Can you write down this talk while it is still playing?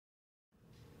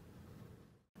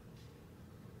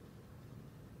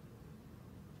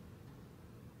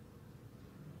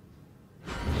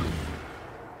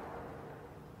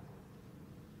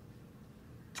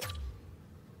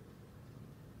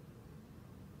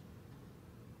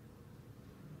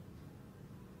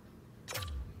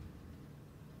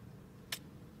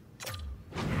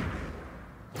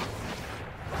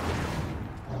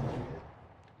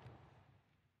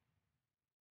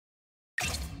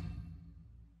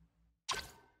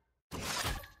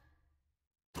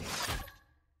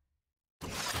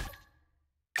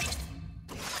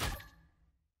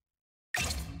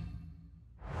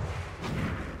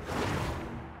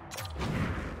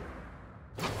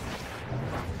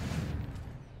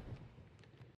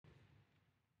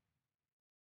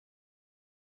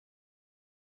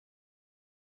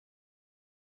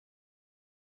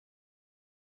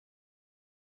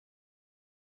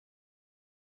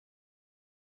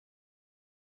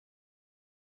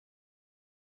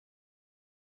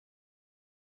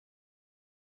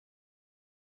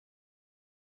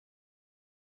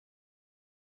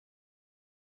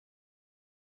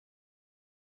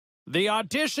The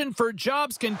audition for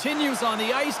jobs continues on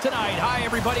the ice tonight. Hi,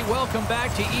 everybody. Welcome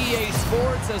back to EA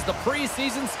Sports as the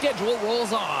preseason schedule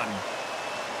rolls on.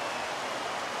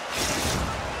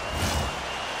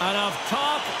 Enough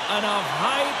talk, enough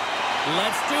hype.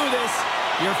 Let's do this.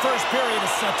 Your first period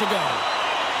is set to go.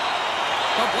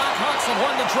 The Blackhawks have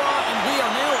won the draw, and we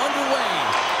are now underway.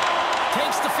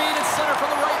 Takes the feed at center from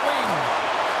the right wing.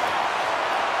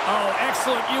 Oh,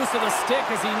 excellent use of the stick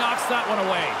as he knocks that one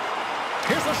away.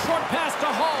 Here's a short pass to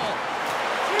Hall.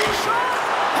 Shot!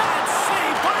 Pad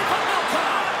save by Pavelka!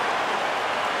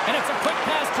 And it's a quick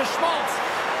pass to Schmaltz.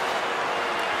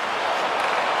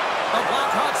 The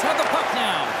Blackhawks have the puck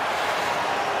now.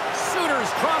 Suter's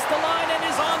crossed the line and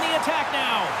is on the attack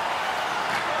now.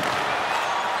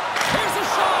 Here's a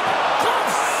shot.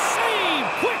 Glove save.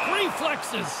 Quick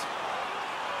reflexes.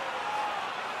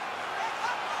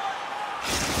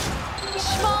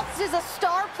 Schmaltz is a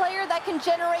star player that can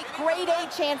generate grade A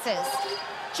chances.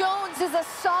 Jones is a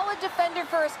solid defender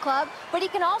for his club, but he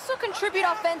can also contribute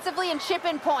offensively and chip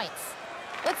in points.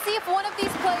 Let's see if one of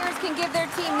these players can give their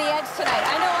team the edge tonight.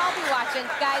 I know I'll be watching.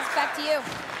 Guys, back to you.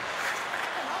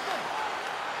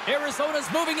 Arizona's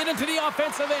moving it into the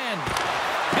offensive end.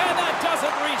 And that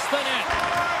doesn't reach the net.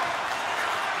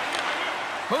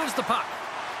 Moves the puck.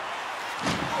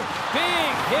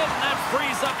 Big hit, and that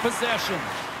frees up possession.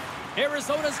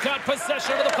 Arizona's got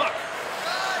possession of the puck.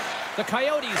 The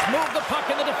Coyotes move the puck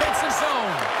in the defensive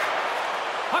zone.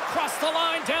 Across the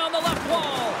line, down the left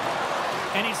wall.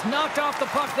 And he's knocked off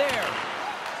the puck there.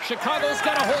 Chicago's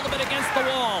got a hold of it against the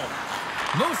wall.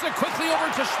 Moves it quickly over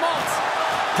to Schmaltz.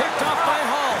 Picked off by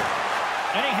Hall.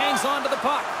 And he hangs on to the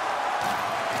puck.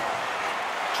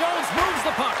 Jones moves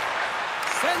the puck.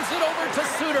 Sends it over to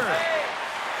Suter.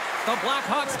 The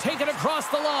Blackhawks take it across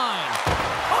the line.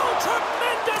 Oh,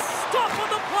 tremendous stop on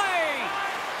the play!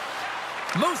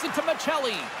 Moves it to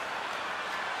Michelli.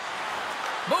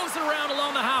 Moves it around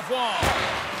along the half wall.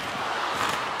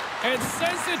 And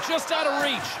sends it just out of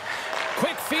reach.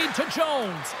 Quick feed to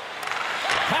Jones.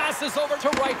 Passes over to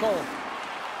Reichel.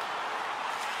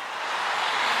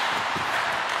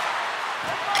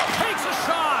 Takes a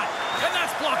shot, and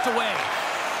that's blocked away.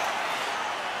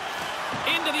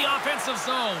 Into the offensive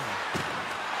zone.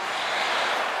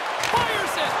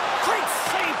 Fires it. Great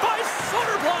save by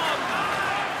Soderblom.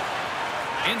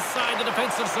 Inside the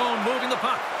defensive zone, moving the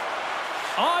puck.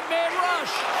 Odd man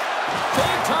rush.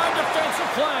 Big-time defensive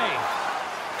play.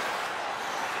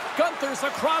 Gunther's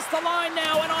across the line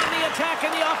now and on the attack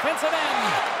in the offensive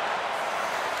end.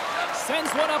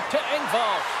 Sends one up to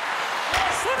Engvall.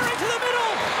 Centering to the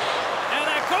middle. And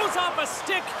that goes off a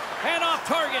stick and off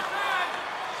target.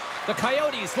 The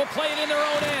Coyotes will play it in their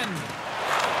own end.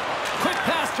 Quick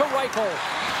pass to Reichel.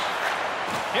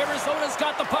 Arizona's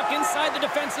got the puck inside the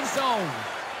defensive zone.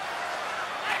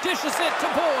 Dishes it to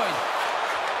Boyd.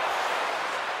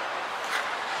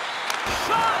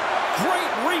 Shot!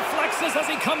 Great reflexes as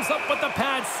he comes up with the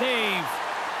pad save.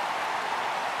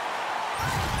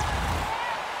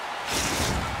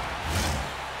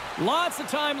 Lots of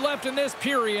time left in this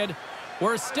period.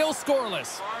 We're still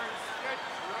scoreless.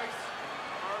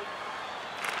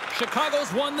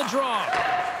 Chicago's won the draw.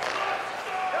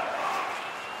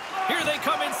 Here they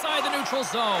come inside the neutral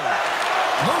zone.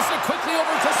 Moves it quickly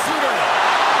over to Suter.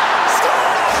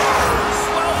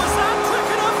 Well, was that quick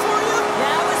enough for you?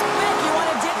 That was quick. You want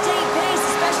to dictate pace,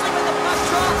 especially when the puck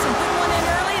drops and put one in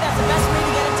early. That's the best way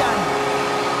to get it done.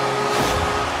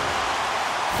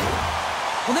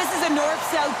 Well, this is a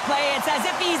north-south play. It's as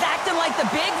if he's acting like the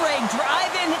big rig,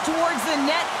 driving towards the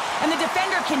net, and the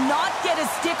defender cannot get a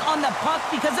stick on the puck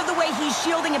because of the way he's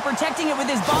shielding and protecting it with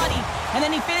his body, and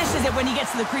then he finishes it when he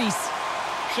gets to the crease.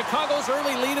 Chicago's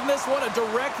early lead in this one, a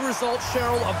direct result,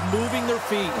 Cheryl, of moving their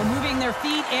feet. They're moving their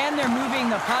feet and they're moving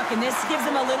the puck, and this gives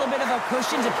them a little bit of a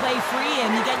cushion to play free,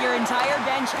 and you get your entire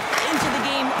bench into the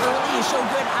game early. You show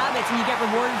good habits, and you get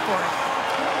rewarded for it.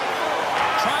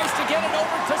 Tries to get it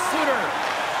over to Suter.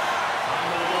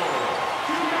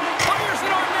 Fires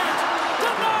it on net.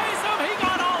 Denies him. He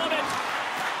got all of it.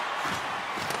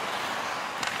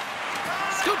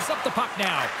 Scoops up the puck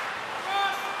now.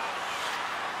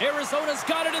 Arizona's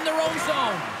got it in their own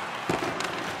zone.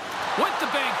 With the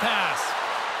bank pass.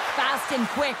 Fast and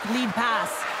quick lead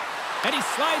pass. And he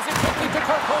slides it quickly to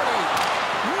Kirkconnell.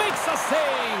 Makes a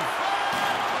save.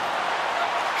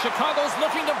 Chicago's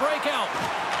looking to break out.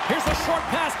 Here's a short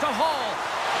pass to Hall.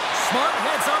 Smart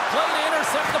heads up play to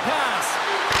intercept the pass.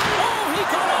 Oh, he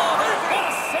got all of it. What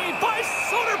a save by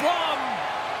Soderblom.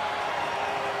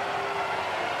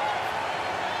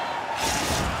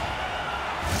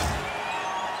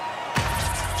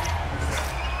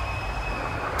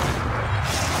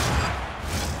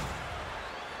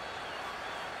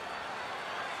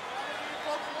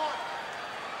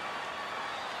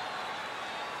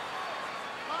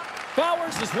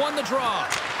 Bowers has won the draw.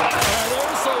 And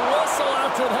there's a whistle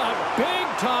after that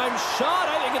big-time shot.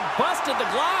 I think it busted the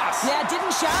glass. Yeah, it didn't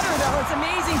shatter, though. It's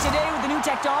amazing today with the new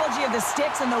technology of the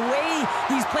sticks and the way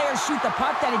these players shoot the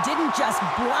puck that it didn't just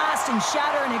blast and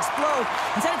shatter and explode.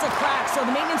 Instead, it's a crack, so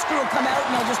the maintenance crew will come out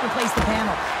and they'll just replace the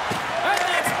panel. And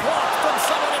that's blocked from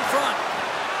someone in front.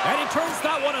 And he turns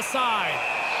that one aside.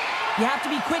 You have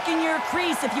to be quick in your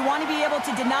crease if you want to be able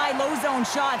to deny low-zone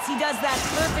shots. He does that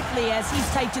perfectly as he's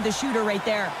tight to the shooter right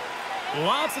there.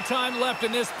 Lots of time left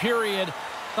in this period.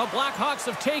 The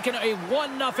Blackhawks have taken a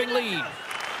 1-0 lead.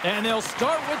 And they'll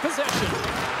start with possession.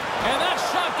 And that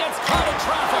shot gets caught in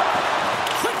traffic.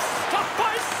 Quick stuff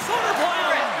by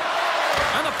Soderblom.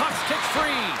 And the puck's kicked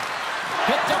free.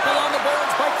 Picked up along the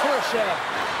boards by Khrushchev.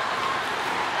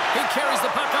 He carries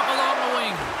the puck up along the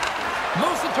wing.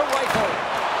 Moves it to Reichel.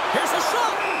 Here's a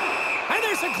shot. And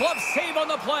there's a glove save on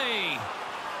the play.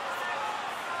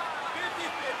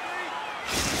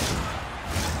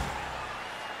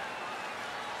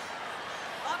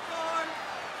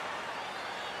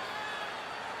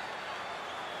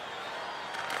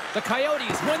 The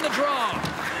Coyotes win the draw.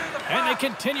 And they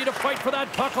continue to fight for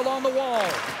that puck along the wall.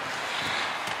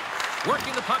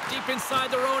 Working the puck deep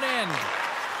inside their own end.